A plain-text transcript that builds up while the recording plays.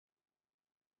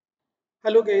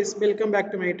Hello guys, welcome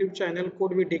back to my YouTube channel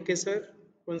Code with DK sir.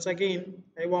 Once again,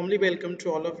 I warmly welcome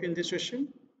to all of you in this session.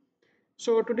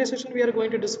 So today's session we are going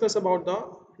to discuss about the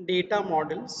data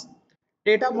models.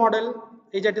 Data model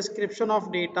is a description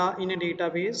of data in a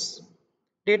database.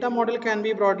 Data model can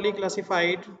be broadly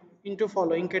classified into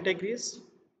following categories: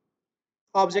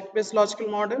 object-based logical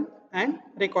model and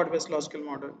record-based logical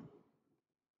model.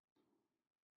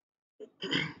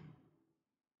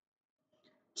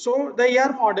 So the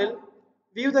ER model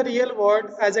view the real world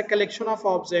as a collection of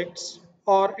objects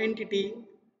or entity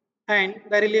and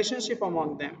the relationship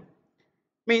among them.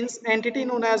 Means entity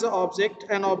known as an object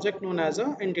and object known as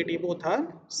an entity, both are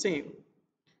same.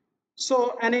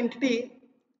 So an entity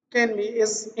can be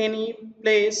is any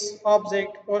place,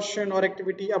 object, person or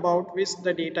activity about which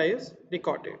the data is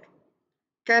recorded.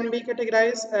 Can be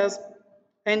categorized as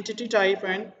entity type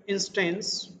and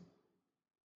instance.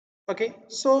 Okay,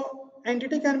 so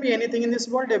entity can be anything in this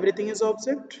world, everything is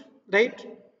object, right?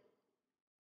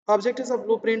 Object is a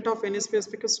blueprint of any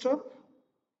specific stuff.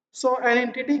 So an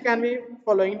entity can be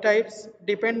following types: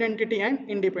 dependent entity and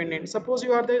independent. Suppose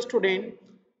you are the student.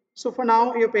 So for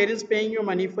now, your parents paying you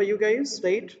money for you guys,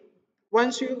 right?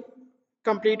 Once you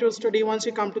complete your study, once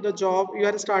you come to the job, you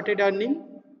have started earning,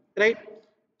 right?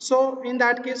 So in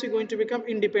that case, you're going to become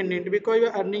independent because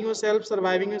you're earning yourself,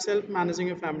 surviving yourself, managing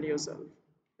your family yourself,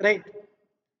 right?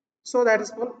 So that is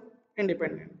called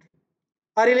independent.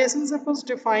 A relationship is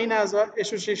defined as an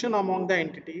association among the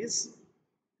entities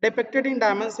depicted in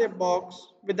diamond shaped box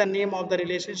with the name of the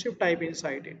relationship type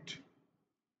inside it.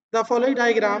 The following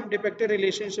diagram depicted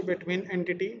relationship between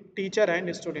entity, teacher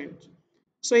and student.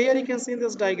 So here you can see in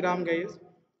this diagram guys,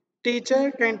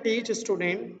 teacher can teach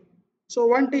student. So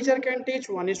one teacher can teach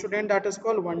one student, that is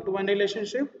called one-to-one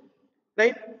relationship,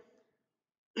 right?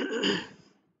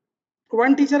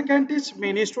 One teacher can teach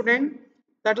many students,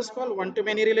 that is called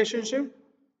one-to-many relationship.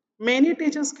 Many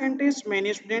teachers can teach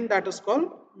many students, that is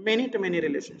called many-to-many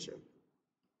relationship,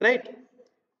 right?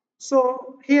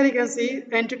 So here you can see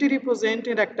entity represent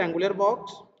in rectangular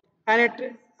box and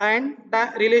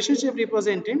the relationship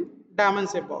represent in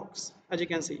diamond shape box, as you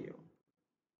can see here.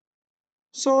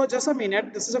 So just a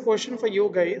minute, this is a question for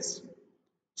you guys.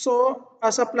 So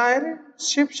a supplier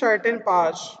ships certain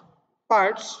parts,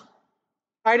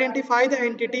 identify the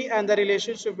entity and the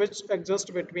relationship which exists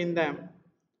between them.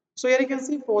 So here you can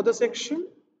see for the section,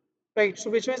 right? So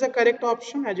which one is the correct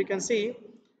option? As you can see,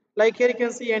 like here you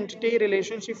can see entity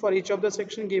relationship for each of the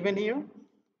section given here.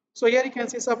 So here you can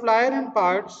see supplier and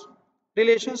parts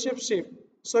relationship ship.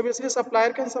 So basically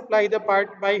supplier can supply the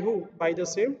part by who? By the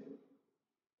ship.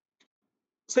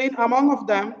 So in among of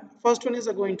them, first one is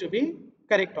going to be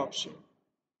correct option,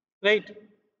 right?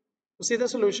 So see the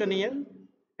solution here.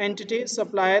 Entity,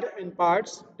 supplier and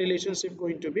parts relationship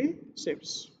going to be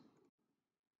ships.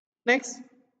 Next,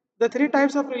 the three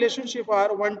types of relationship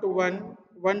are one to one,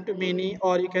 one to many,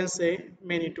 or you can say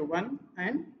many to one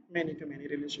and many to many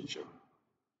relationship.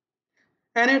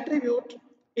 An attribute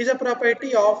is a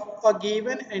property of a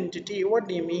given entity. What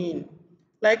do you mean?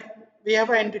 Like we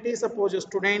have an entity, suppose a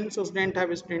student, so student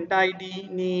have a student ID,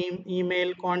 name,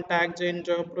 email, contact,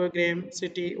 gender, program,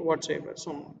 city, whatsoever,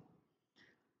 so on.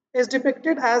 Is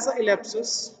depicted as a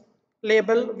ellipsis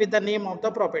label with the name of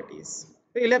the properties.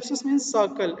 Ellipsis means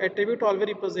circle, attribute always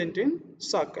represent in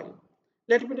circle.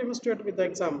 Let me demonstrate with the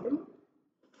example.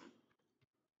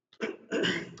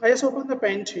 I just open the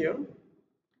pen here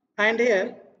and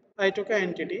here I took an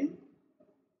entity.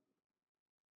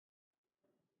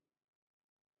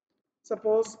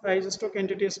 Suppose I just took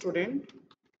entity student.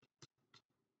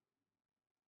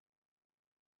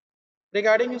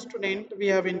 Regarding a student, we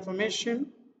have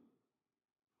information.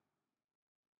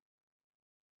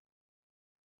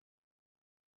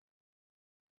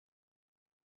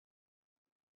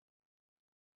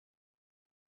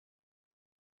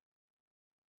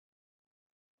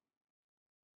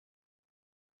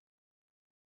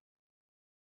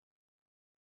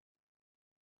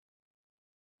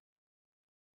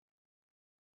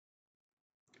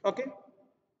 Okay.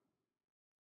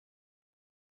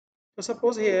 So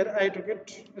suppose here I took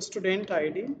it student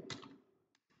ID.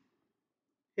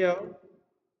 Here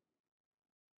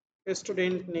a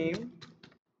student name.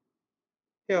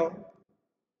 Here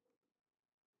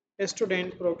a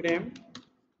student program.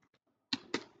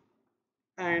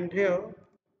 And here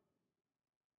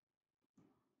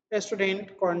a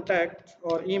student contact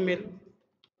or email,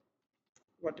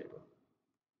 whatever.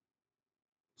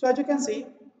 So as you can see,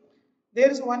 there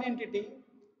is one entity.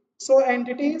 So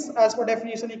entities, as per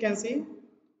definition, you can see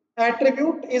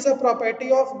attribute is a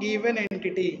property of given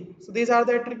entity. So these are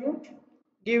the attribute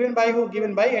given by who?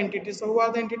 Given by entity. So who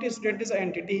are the entities? Student is an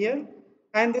entity here.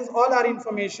 and these all are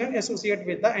information associated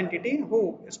with the entity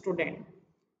who student.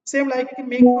 Same like you can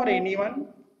make for anyone,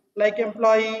 like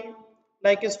employee,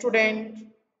 like a student,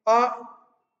 or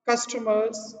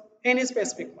customers, any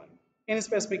specific one, any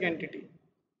specific entity.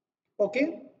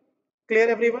 Okay, clear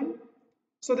everyone?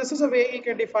 So this is a way you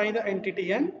can define the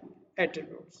entity and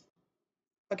attributes.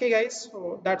 Okay guys,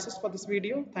 so that's it for this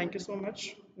video. Thank you so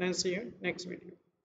much, and see you next video.